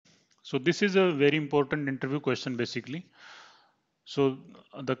So this is a very important interview question basically. So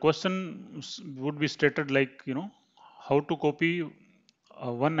the question would be stated like, how to copy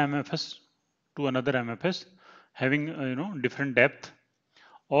one MFS to another MFS having, different depth,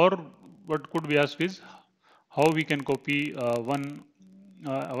 or what could be asked is how we can copy one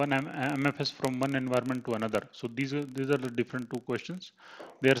MFS from one environment to another. So these are the different two questions.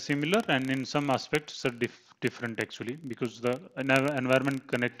 They are similar and in some aspects are different actually, because the environment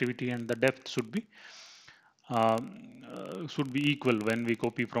connectivity and the depth should be equal when we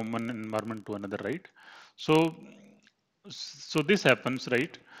copy from one environment to another, right? So so this happens,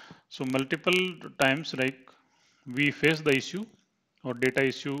 right? So multiple times, like we face the issue or data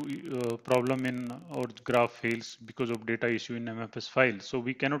issue problem in our graph fails because of data issue in MFS file. So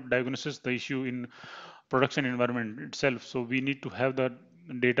we cannot diagnose the issue in production environment itself. So we need to have the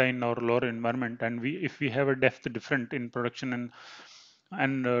data in our lower environment, and if we have a depth different in production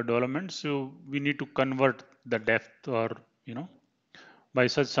and development, so we need to convert the depth, or by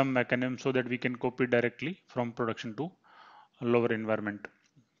such some mechanism, so that we can copy directly from production to lower environment.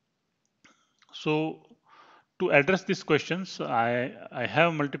 So to address these questions, I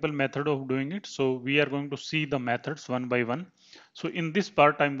have multiple method of doing it. So we are going to see the methods one by one. So in this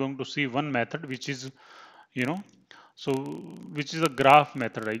part, I'm going to see one method, which is, you know, so which is a graph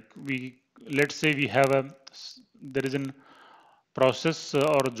method. Like let's say we have there is an process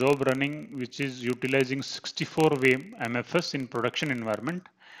or job running, which is utilizing 64-way MFS in production environment.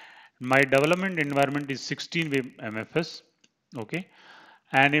 My development environment is 16-way MFS. Okay.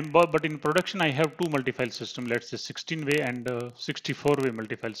 And but in production, I have two multifile system, let's say 16-way and 64-way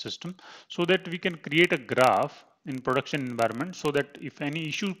multifile system, so that we can create a graph in production environment, so that if any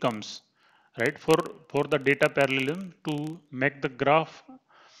issue comes, right, for the data parallelism, to make the graph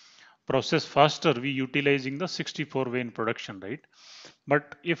process faster, we utilizing the 64-way in production, right?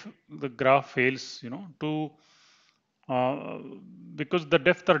 But if the graph fails, to uh, because the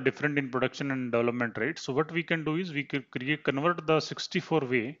depth are different in production and development, right? So what we can do is we could convert the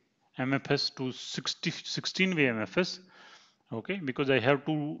 64-way MFS to 16-way MFS. Okay, because I have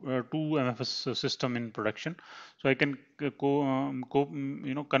two MFS system in production, so I can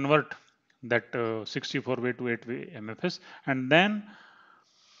convert that 64-way to 8-way MFS, and then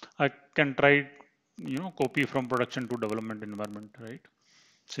I can try copy from production to development environment, right?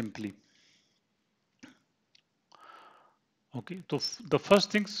 Simply. Okay, so the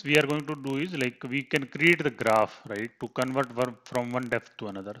first things we are going to do is, like, we can create the graph, right, to convert from one depth to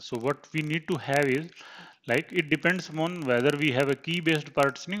another. So what we need to have is, like, it depends upon whether we have a key based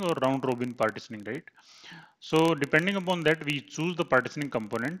partitioning or round robin partitioning, right? So depending upon that, we choose the partitioning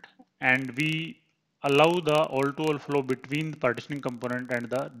component, and we allow the all to all flow between the partitioning component and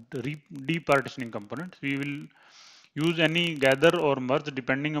the departitioning component. We will use any gather or merge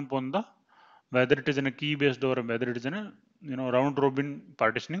depending upon the whether it is in a key based or whether it is in a round robin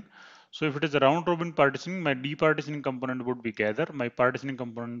partitioning. So if it is a round robin partitioning, my departitioning component would be gather, my partitioning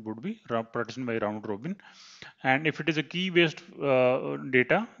component would be partitioned by round robin. And if it is a key based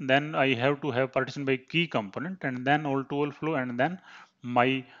data, then I have to have partition by key component, and then all to all flow, and then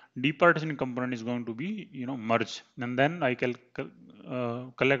my departitioning component is going to be merge, and then I can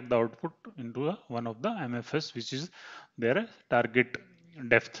collect the output into one of the MFS, which is their target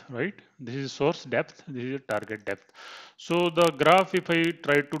depth, right? This is source depth, this is target depth. So the graph, if I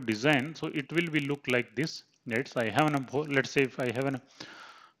try to design, so it will be look like this, right? So I have an, let's say if I have an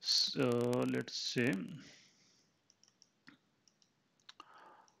let's say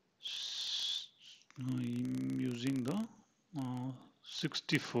I'm using the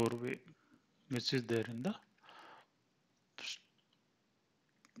 64-way, which is there in the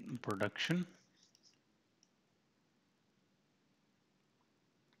production,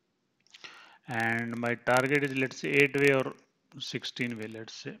 and my target is, let's say, 8-way or 16-way,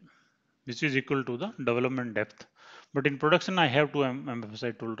 let's say, which is equal to the development depth. But in production, I have to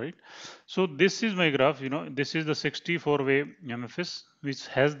MFS tool, right? So this is my graph. This is the 64-way MFS, which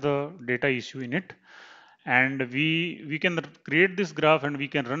has the data issue in it, and we can create this graph, and we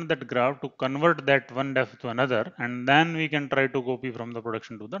can run that graph to convert that one depth to another, and then we can try to copy from the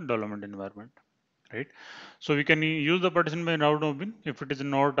production to the development environment, right? So we can use the partition by round robin if it is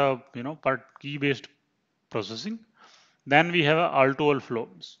not a part key based processing. Then we have a all to all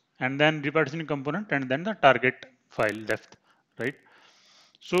flows, and then repartitioning component, and then the target file depth, right?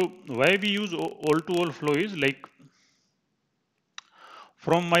 So why we use all to all flow is, like,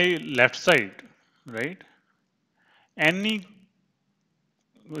 from my left side, right, any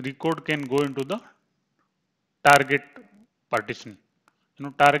record can go into the target partition,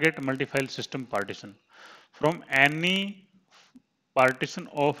 target multifile system partition from any partition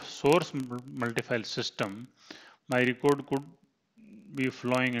of source multifile system, my record could be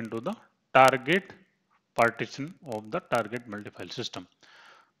flowing into the target partition of the target multifile system.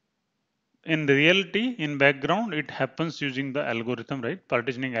 In reality, in background, it happens using the algorithm, right?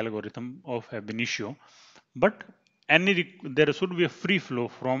 Partitioning algorithm of Abinitio. But there should be a free flow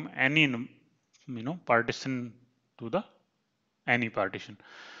from any partition to the any partition,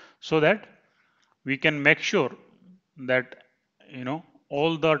 so that we can make sure that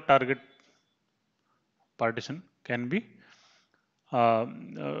all the target partition can be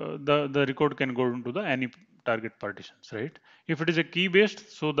the record can go into the any target partitions, right? If it is a key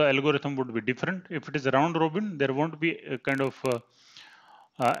based, so the algorithm would be different. If it is a round robin, there won't be a kind of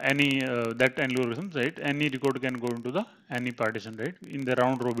any that algorithm, right? Any record can go into the any partition, right, in the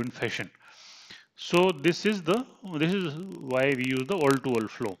round robin fashion. So this is why we use the all to all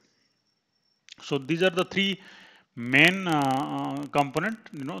flow. So these are the three main component,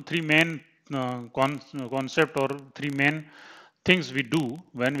 three main concept, or three main things we do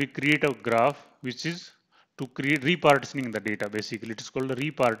when we create a graph, which is to create repartitioning the data. Basically, it is called the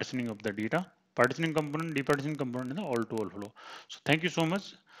repartitioning of the data. Partitioning component, departitioning component, and the all to all flow. So thank you so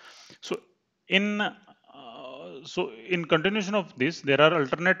much. So in continuation of this, there are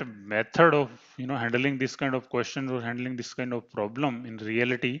alternate method of handling this kind of questions or handling this kind of problem. In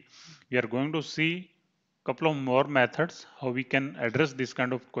reality, we are going to see couple of more methods how we can address this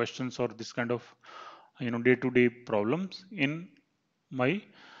kind of questions or this kind of day-to-day problems in my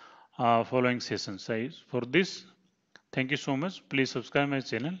following sessions. For this, thank you so much. Please subscribe my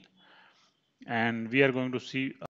channel, and we are going to see